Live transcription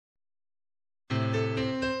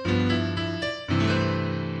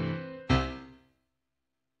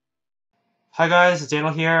Hi guys, it's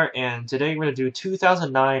Daniel here, and today we're going to do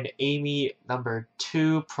 2009 AIME number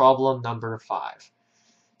 2, problem number 5.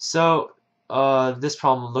 So, this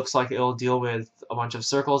problem looks like it'll deal with a bunch of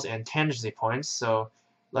circles and tangency points, so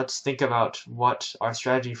let's think about what our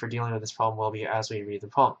strategy for dealing with this problem will be as we read the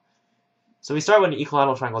problem. So we start with an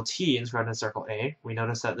equilateral triangle T inscribed in circle A. We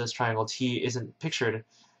notice that this triangle T isn't pictured,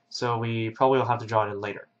 so we probably will have to draw it in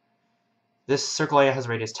later. This circle A has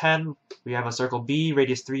radius 10. We have a circle B,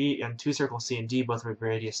 radius 3, and two circles C and D, both with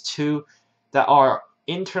radius 2, that are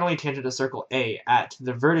internally tangent to circle A at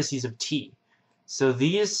the vertices of T. So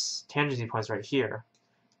these tangency points right here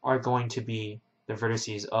are going to be the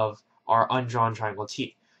vertices of our undrawn triangle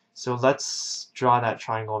T. So let's draw that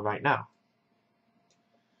triangle right now.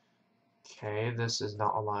 Okay, this is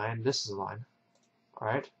not a line, this is a line.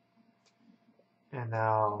 Alright. And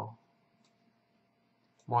now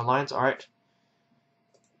more lines, alright.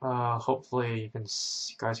 Hopefully you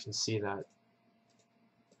guys can see that.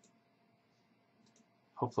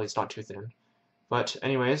 Hopefully it's not too thin. But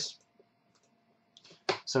anyways,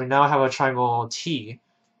 so we now have a triangle T.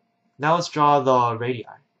 Now let's draw the radii.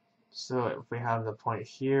 So if we have the point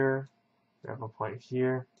here, we have a point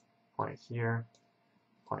here, point here,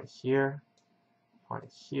 point here, point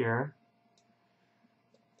here,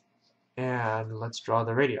 and let's draw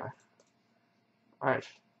the radii. Alright.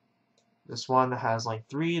 This one has length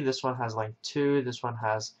 3, this one has length 2, this one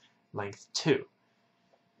has length 2.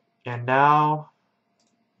 And now,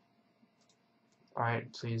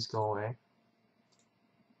 alright, please go away.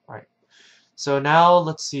 Alright, so now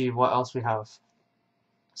let's see what else we have.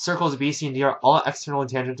 Circles B, C, and D are all externally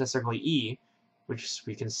tangent to circle E, which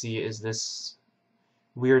we can see is this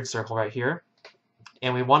weird circle right here.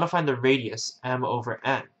 And we want to find the radius, m over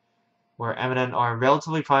n, where m and n are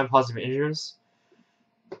relatively prime positive integers.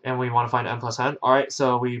 And we want to find n plus n. Alright,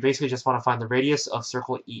 so we basically just want to find the radius of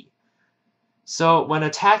circle E. So when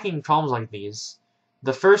attacking problems like these,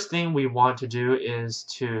 the first thing we want to do is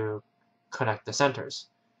to connect the centers.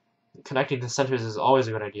 Connecting the centers is always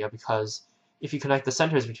a good idea because if you connect the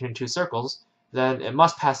centers between two circles, then it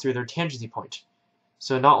must pass through their tangency point.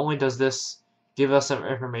 So not only does this give us some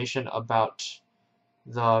information about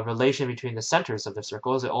the relation between the centers of the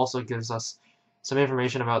circles, it also gives us some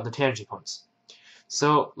information about the tangency points.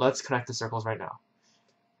 So let's connect the circles right now.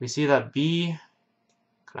 We see that B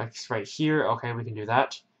connects right here. Okay, we can do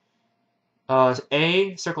that.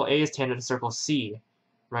 Circle A is tangent to circle C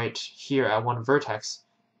right here at one vertex,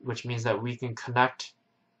 which means that we can connect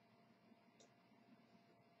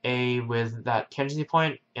A with that tangency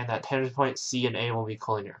point, and that tangency point C and A will be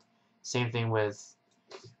collinear. Same thing with,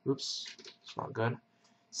 oops, it's not good.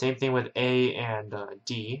 Same thing with A and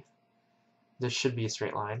D. This should be a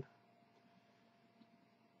straight line,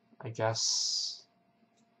 I guess.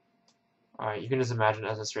 Alright, you can just imagine it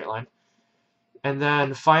as a straight line. And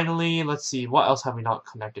then finally, let's see, what else have we not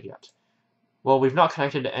connected yet? Well, we've not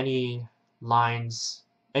connected any lines,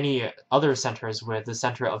 any other centers with the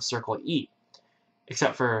center of circle E,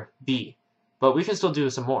 except for B. But we can still do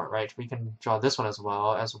some more, right? We can draw this one as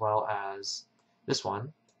well as this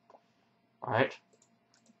one. Alright.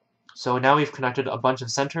 So now we've connected a bunch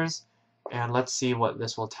of centers, and let's see what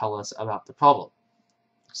this will tell us about the problem.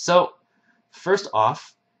 So, first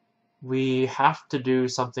off, we have to do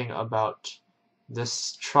something about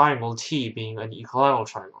this triangle T being an equilateral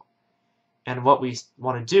triangle. And what we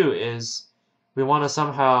want to do is we want to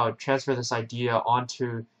somehow transfer this idea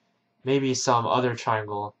onto maybe some other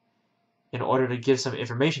triangle in order to give some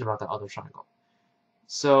information about that other triangle.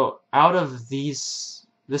 So out of this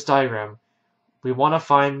diagram, we want to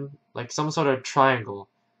find like some sort of triangle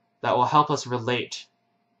that will help us relate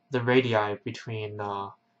the radii between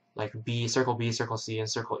like circle B, circle C, and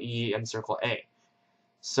circle E, and circle A.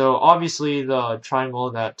 So obviously the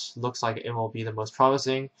triangle that looks like it will be the most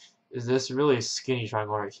promising is this really skinny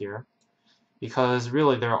triangle right here, because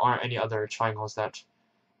really there aren't any other triangles that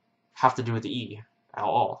have to do with E at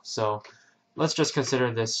all. So let's just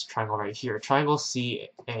consider this triangle right here, triangle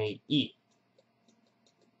CAE.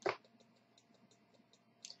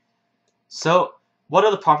 So what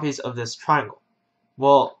are the properties of this triangle?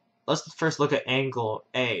 Well, let's first look at angle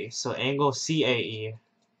A. So angle CAE,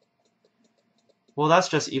 well, that's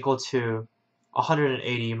just equal to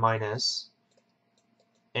 180 minus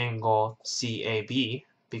angle CAB,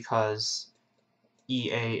 because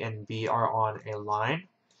EA and B are on a line.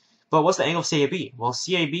 But what's the angle of CAB? Well,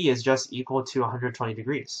 CAB is just equal to 120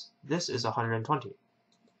 degrees. This is 120.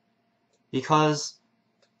 Because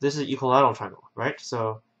this is an equilateral triangle, right?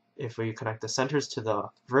 So if we connect the centers to the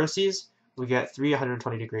vertices, we get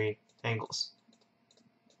 320 degree angles.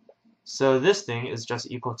 So this thing is just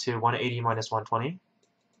equal to 180 minus 120.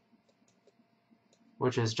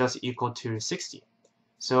 which is just equal to 60.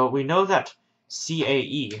 So we know that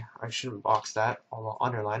CAE, I shouldn't box that, I'll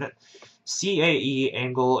underline it. CAE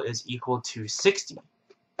angle is equal to 60.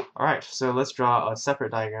 Alright, so let's draw a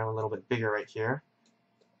separate diagram a little bit bigger right here.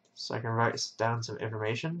 So I can write down some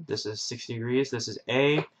information. This is 60 degrees, this is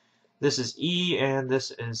A, this is E, and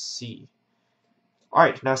this is C.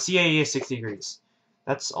 Alright, now CAE is 60 degrees.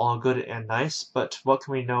 That's all good and nice, but what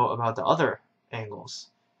can we know about the other angles?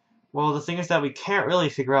 Well, the thing is that we can't really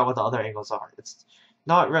figure out what the other angles are. It's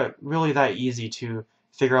not really that easy to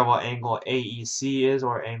figure out what angle AEC is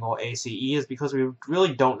or angle ACE is because we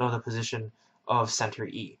really don't know the position of center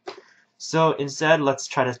E. So instead, let's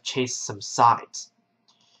try to chase some sides.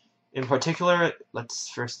 In particular, let's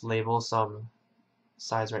first label some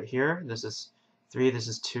sides right here. This is 3, this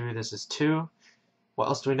is 2, this is 2. What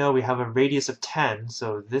else do we know? We have a radius of 10,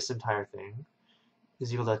 so this entire thing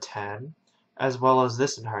is equal to 10, as well as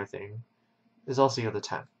this entire thing is also equal to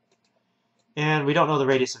 10. And we don't know the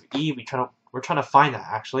radius of E, we're trying to find that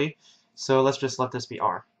actually, so let's just let this be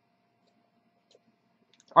R.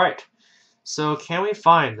 Alright, so can we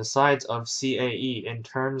find the sides of CAE in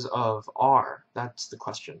terms of R? That's the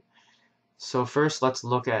question. So first let's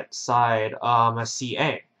look at side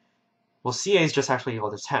CA. Well, CA is just actually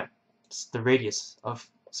equal to 10. It's the radius of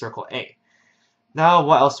circle A. Now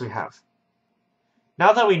what else do we have?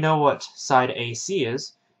 Now that we know what side AC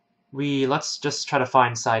is, let's just try to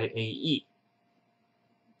find side AE.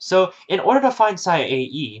 So in order to find side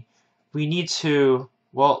AE, we need to,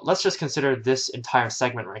 well, let's just consider this entire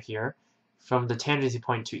segment right here from the tangency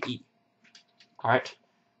point to E. Alright,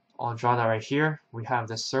 I'll draw that right here. We have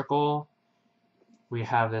this circle, we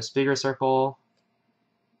have this bigger circle.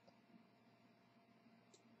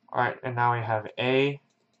 Alright, and now we have A,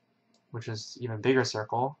 which is even bigger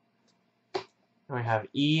circle. And we have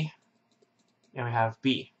E, and we have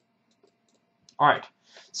B. Alright,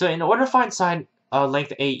 so in order to find side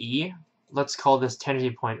length AE, let's call this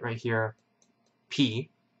tangency point right here P.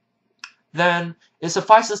 Then it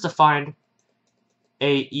suffices to find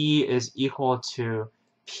AE is equal to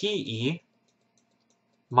PE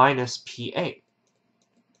minus PA.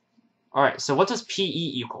 Alright, so what does PE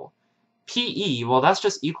equal? PE, well, that's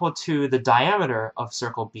just equal to the diameter of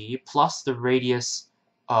circle B plus the radius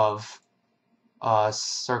of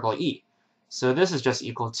circle E. So this is just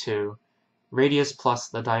equal to radius plus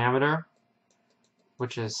the diameter,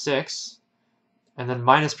 which is 6, and then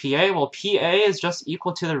minus PA. Well, PA is just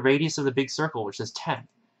equal to the radius of the big circle, which is 10.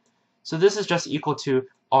 So this is just equal to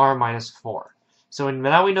R minus 4. So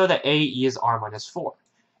now we know that AE is R minus 4.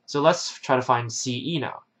 So let's try to find CE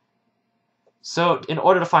now. So in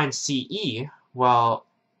order to find CE, well,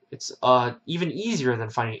 it's even easier than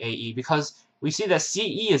finding AE because we see that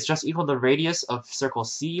CE is just equal to the radius of circle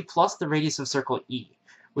C plus the radius of circle E,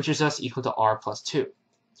 which is just equal to R plus 2.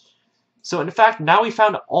 So in fact, now we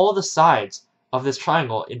found all the sides of this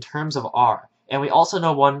triangle in terms of R, and we also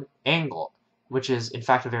know one angle, which is in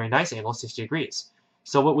fact a very nice angle, 60 degrees.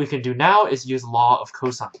 So what we can do now is use law of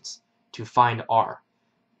cosines to find R.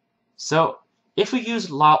 So if we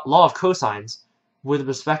use law of cosines with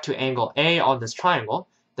respect to angle A on this triangle,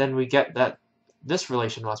 then we get that this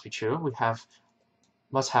relation must be true. We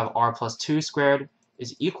must have R plus 2 squared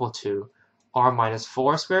is equal to R minus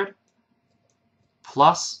 4 squared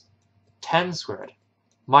plus 10 squared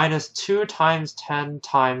minus 2 times 10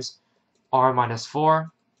 times R minus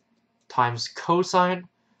 4 times cosine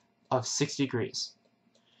of 60 degrees.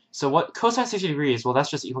 So what cosine 60 degrees, well, that's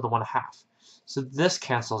just equal to 1/2. So this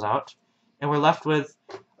cancels out, and we're left with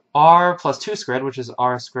R plus 2 squared, which is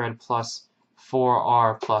R squared plus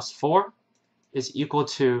 4R plus 4, is equal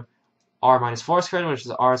to R minus 4 squared, which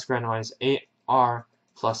is R squared minus 8R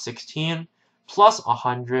plus 16, plus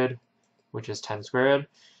 100, which is 10 squared,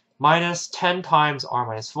 minus 10 times R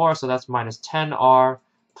minus 4, so that's minus 10R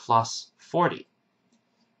plus 40.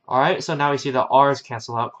 Alright, so now we see the R's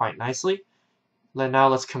cancel out quite nicely. Now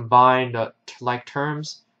let's combine the like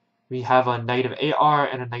terms. We have a negative 8R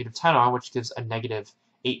and a negative 10R, which gives a negative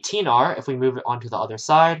 18R if we move it onto the other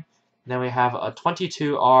side. Then we have a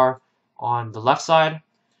 22R on the left side.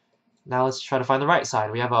 Now let's try to find the right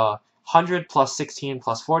side. We have a 100 plus 16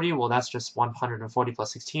 plus 40. Well, that's just 140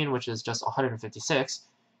 plus 16, which is just 156.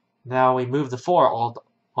 Now we move the 4 all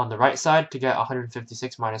on the right side to get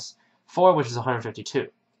 156 minus 4, which is 152.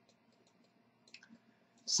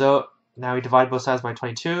 So now we divide both sides by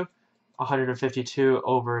 22. 152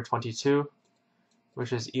 over 22,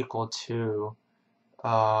 which is equal to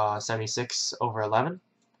 76 over 11.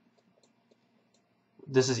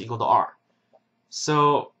 This is equal to R.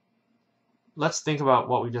 So let's think about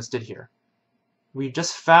what we just did here. We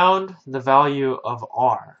just found the value of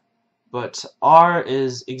R but r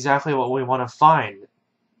is exactly what we want to find.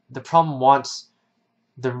 The problem wants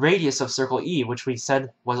the radius of circle E, which we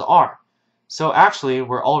said was r. So actually,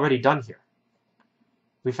 we're already done here.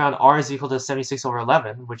 We found r is equal to 76 over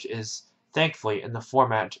 11, which is, thankfully, in the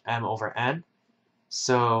format m over n.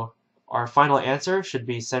 So our final answer should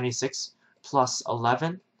be 76 plus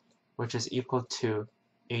 11, which is equal to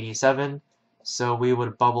 87. So we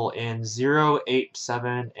would bubble in 0, 8,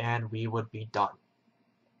 7, and we would be done.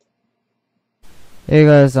 Hey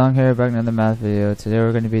guys, Zong here, back in another math video. Today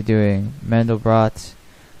we're going to be doing Mandelbrot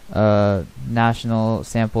National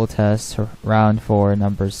Sample Test round 4,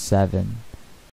 number 7.